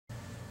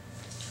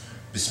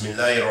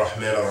Bismillahir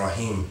Rahmanir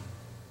Rahim.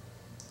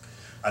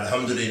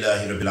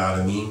 Alhamdulillahi Rabbil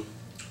Alameen.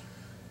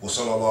 Wa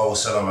sallallahu wa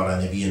sallam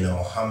ala nabiyyina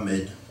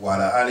Muhammad wa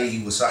ala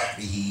alihi wa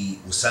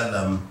sahbihi wa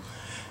sallam.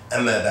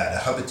 Amma ba'da.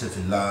 Habitu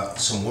fillah.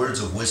 Some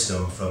words of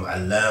wisdom from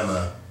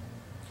Allama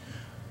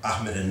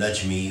Ahmed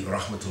An-Najmi,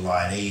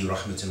 rahmatullah alayhi,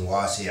 rahmatan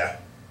wasi'ah,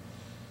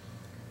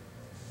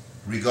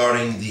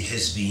 regarding the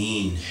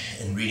Hizbiyyah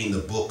and reading the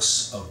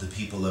books of the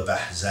people of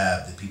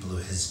Ahzab, the people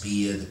of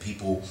Hizbiyyah, the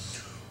people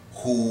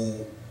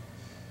who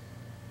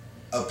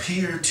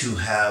appear to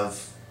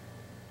have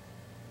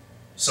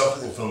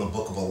something from the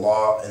book of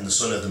Allah and the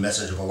Sunnah of the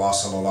Messenger of Allah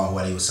sallallahu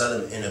alaihi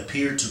wasallam, and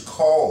appear to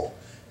call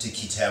to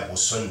Kitab wa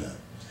Sunnah,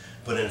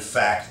 but in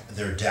fact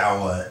their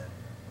dawah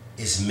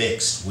is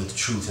mixed with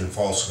truth and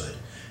falsehood.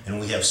 And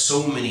we have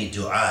so many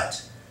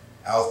du'at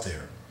out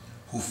there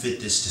who fit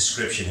this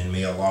description, and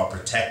may Allah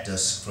protect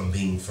us from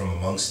being from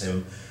amongst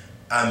them.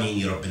 Ameen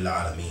ya Rabbil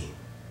Alameen.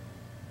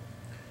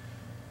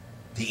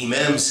 The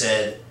Imam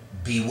said,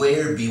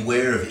 beware,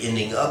 beware of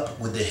ending up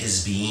with the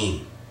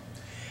Hizbiyyah,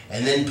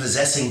 and then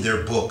possessing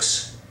their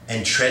books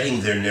and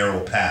treading their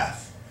narrow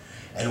path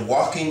and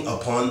walking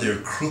upon their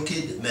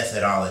crooked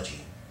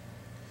methodology.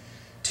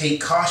 Take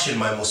caution,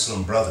 my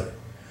Muslim brother,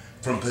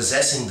 from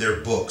possessing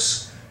their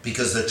books,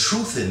 because the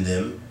truth in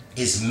them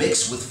is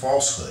mixed with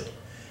falsehood,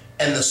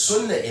 and the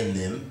sunnah in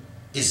them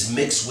is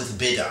mixed with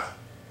bid'ah.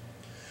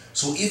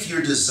 So if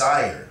you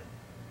desire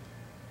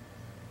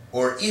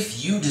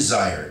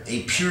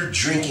a pure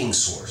drinking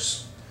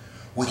source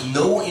with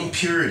no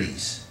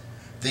impurities,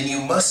 then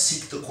you must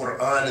seek the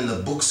Quran and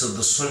the books of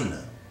the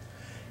Sunnah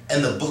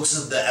and the books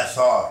of the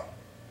Athar.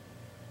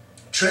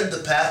 Tread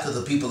the path of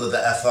the people of the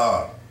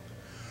Athar,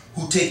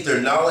 who take their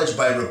knowledge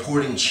by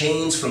reporting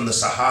chains from the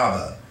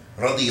Sahaba,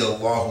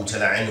 radiyallahu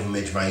ta'ala anhum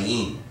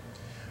ajma'in,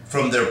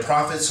 from their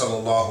Prophet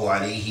sallallahu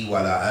alayhi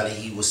wa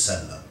alihi wa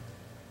sallam.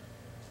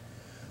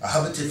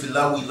 Ahabati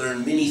fillah, we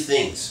learn many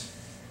things.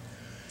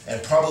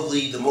 And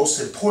probably the most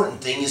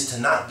important thing is to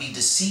not be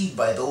deceived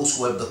by those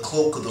who have the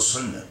cloak of the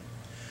Sunnah.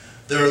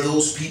 There are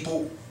those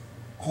people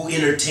who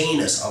entertain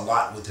us a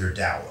lot with their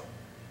dawah.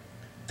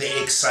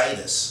 They excite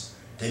us.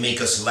 They make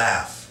us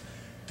laugh.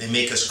 They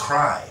make us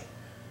cry.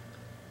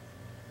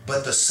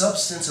 But the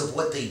substance of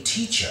what they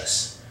teach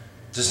us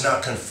does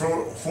not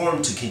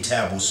conform to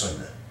Kitab wa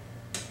Sunnah.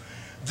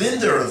 Then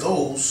there are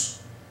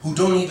those who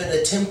don't even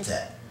attempt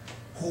that,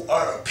 who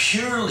are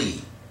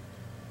purely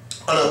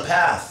on a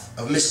path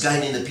of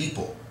misguiding the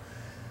people,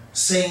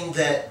 saying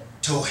that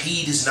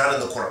Tawheed is not in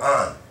the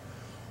Quran,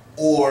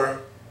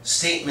 or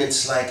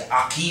statements like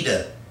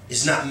Aqidah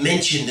is not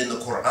mentioned in the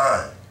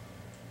Quran.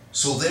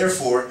 So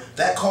therefore,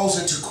 that calls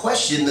into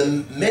question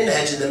the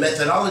manhaj and the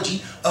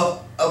methodology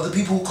of the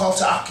people who call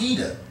to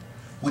Aqidah,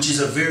 which is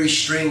a very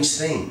strange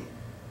thing.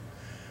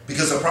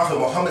 Because the Prophet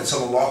Muhammad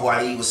sallallahu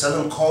alaihi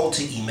wasallam called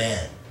to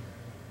Iman,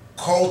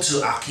 called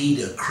to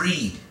Aqidah,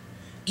 creed,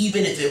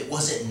 even if it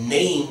wasn't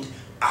named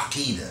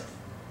Aqidah.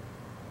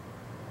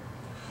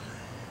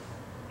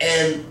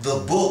 And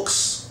the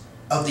books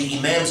of the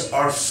Imams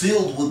are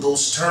filled with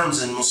those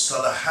terms and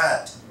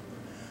mustalahat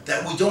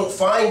that we don't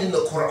find in the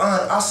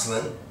Quran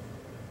aslan,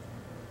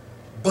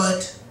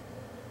 but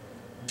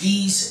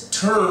these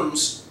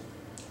terms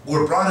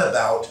were brought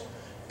about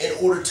in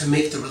order to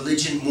make the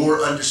religion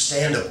more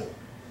understandable.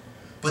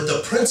 But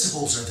the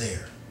principles are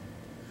there.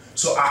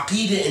 So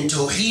Aqidah and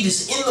Tawheed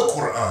is in the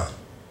Quran,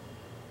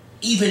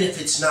 even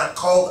if it's not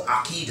called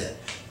Aqidah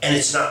and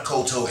it's not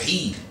called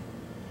Tawheed.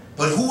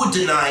 But who would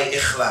deny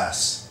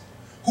ikhlas?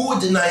 Who would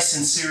deny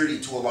sincerity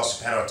to Allah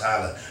subhanahu wa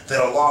ta'ala?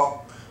 That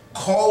Allah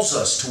calls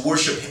us to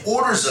worship Him,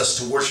 orders us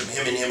to worship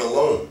Him and Him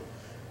alone.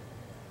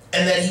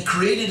 And that He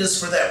created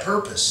us for that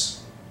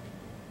purpose.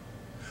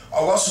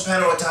 Allah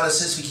subhanahu wa ta'ala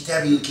says في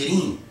كتابه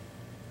الكريم,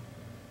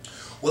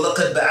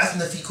 وَلَقَدْ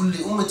بَعَثْنَا فِي كُلِّ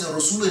أُمَّةٍ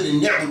رَسُولًا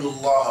أَنْ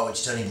يَعْبُدُوا اللَّهَ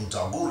وَاجْتَنِبُوا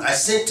الطَّاغُوتَ. I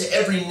sent to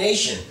every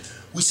nation,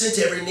 we sent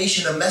to every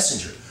nation a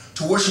messenger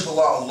to worship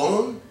Allah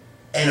alone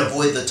and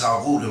avoid the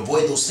Taghut,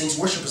 avoid those things,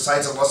 worship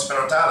besides Allah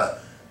subhanahu wa ta'ala.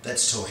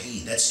 That's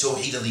Tawheed. That's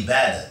Tawheed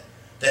al-Ibadah.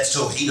 That's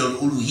Tawheed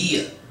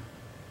al-Uluhiyyah.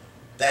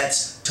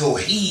 That's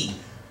Tawheed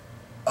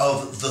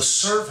of the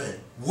servant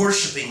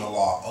worshiping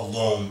Allah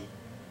alone.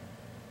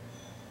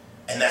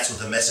 And that's what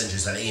the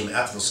messengers alayhim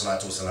after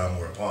salatu wasalam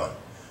were upon.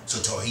 So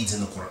Tawheed's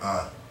in the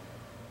Quran.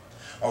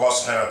 Allah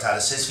subhanahu wa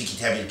ta'ala says في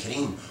كتابه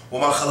الكريم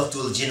وَمَا خَلَقْتُ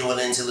الْجِنَّ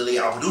وَالْإِنسَ إِلَّا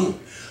لِيَعْبُدُونَ.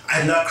 I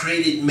have not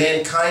created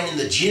mankind and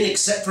the jinn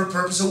except for the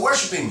purpose of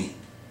worshiping me.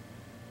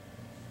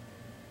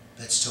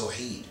 That's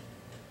Tawheed.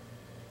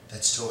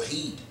 That's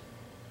Tawheed.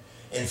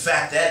 In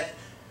fact, that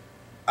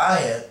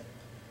ayah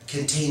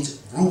contains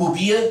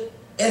Rububiyyah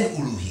and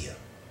Uluhiyyah.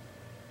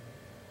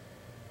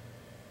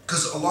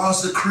 Because Allah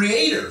is the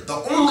creator, the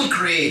only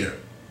creator.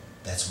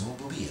 That's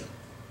Rububiyyah.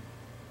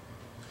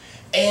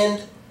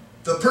 And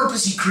the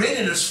purpose He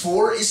created us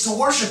for is to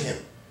worship Him.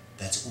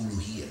 That's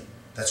Uluhiyyah.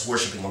 That's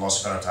worshiping Allah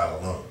subhanahu wa ta'ala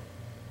alone.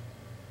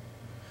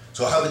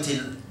 So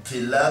Habati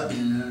fillah,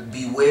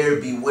 beware,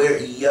 beware,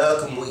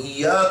 iyyakum wa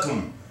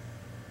iyyakum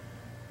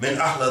min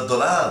ahl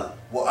al-dalal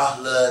wa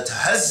ahl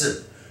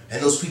tahazzub,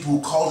 and those people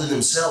who call to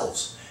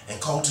themselves and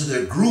call to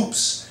their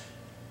groups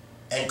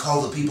and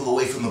call the people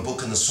away from the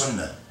book and the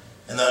sunnah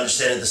and the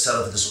understanding of the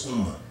Salaf of this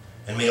ummah.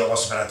 And may Allah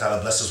subhanahu wa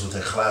ta'ala bless us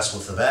with ikhlas,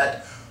 with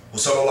thabat. Wa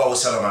sallallahu wa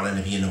sallam ala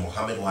nabiyyina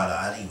Muhammad wa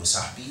ala alihi wa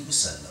sahbihi wa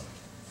sallam.